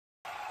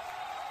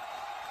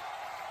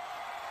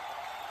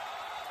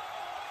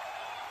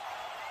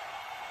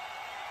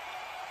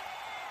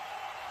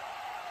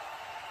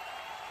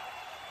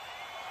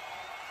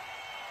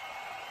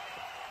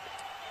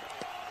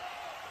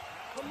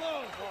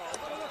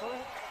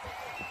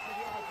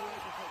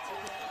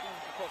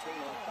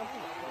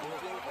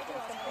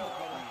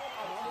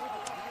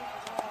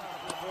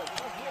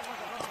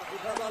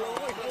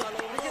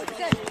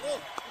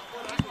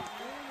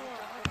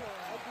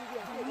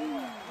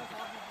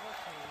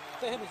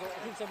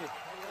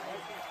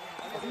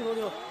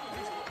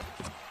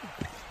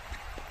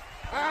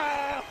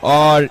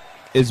और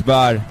इस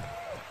बार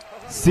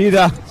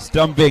सीधा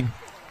stumping.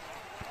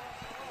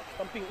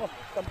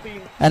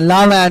 And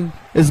Laman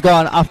is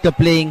gone after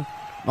playing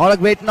not a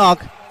great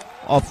knock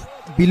of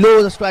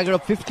below the striker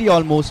of 50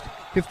 almost,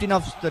 15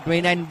 of the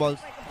 29 balls.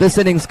 This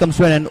innings comes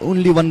to an end,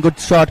 only one good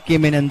shot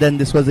came in, and then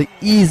this was an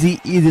easy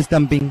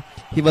stumping.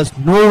 He was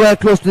nowhere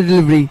close to the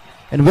delivery,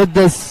 and with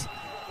this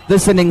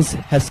innings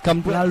has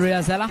come to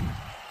Riazella.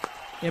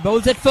 He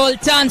bowls it full,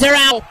 turns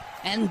around,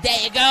 and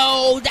there you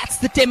go. That's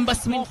the timber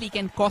swing. He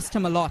can cost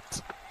him a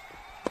lot.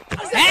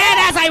 And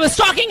as I was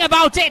talking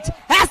about it,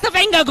 has the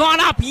finger gone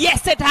up?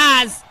 Yes, it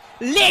has.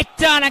 Late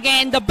turn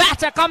again. The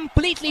batter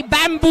completely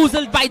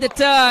bamboozled by the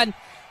turn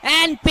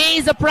and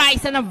pays a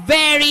price, and a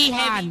very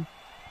heavy.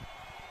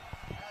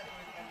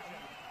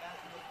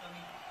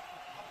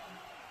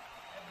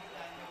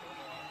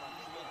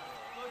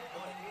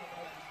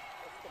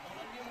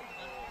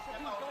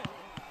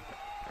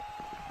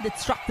 It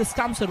struck the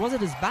stump, so was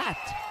it his bat?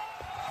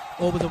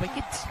 Over the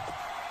wicket.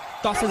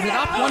 Tosses it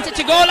up, wants it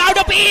to go, loud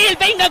appeal,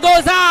 finger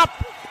goes up.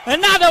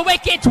 Another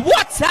wicket.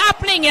 What's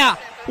happening here?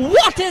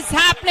 What is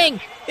happening?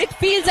 It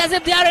feels as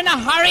if they are in a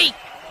hurry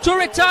to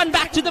return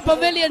back to the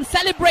pavilion.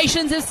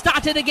 Celebrations have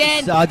started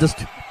again.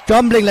 Just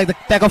tumbling like the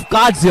pack of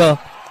cards here.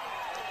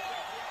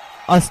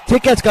 A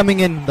thick edge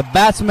coming in. The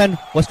batsman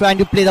was trying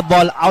to play the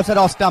ball outside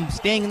our stump,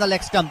 staying in the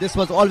leg stump. This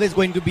was always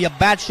going to be a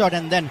bad shot,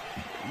 and then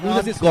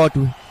loses got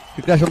to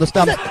crash on the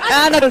stump.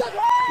 And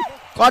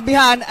caught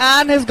behind,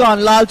 and he's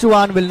gone. Lal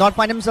Chauhan will not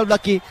find himself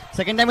lucky.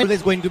 Second time it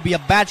is going to be a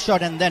bad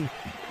shot, and then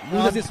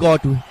loses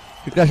got to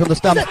crash on the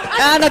stump.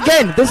 And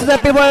again, this is a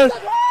paper.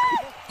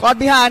 Caught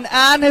behind,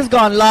 and he's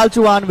gone. Lal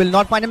Chauhan will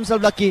not find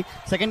himself lucky.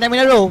 Second time in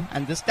a row,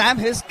 and this time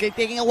he's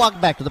taking a walk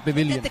back to the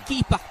pavilion. The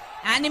keeper,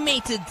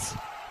 animated,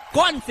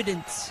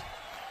 confident.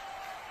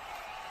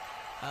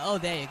 Oh,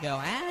 there you go.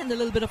 And a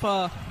little bit of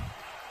a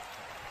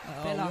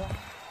fella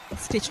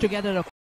stitched together.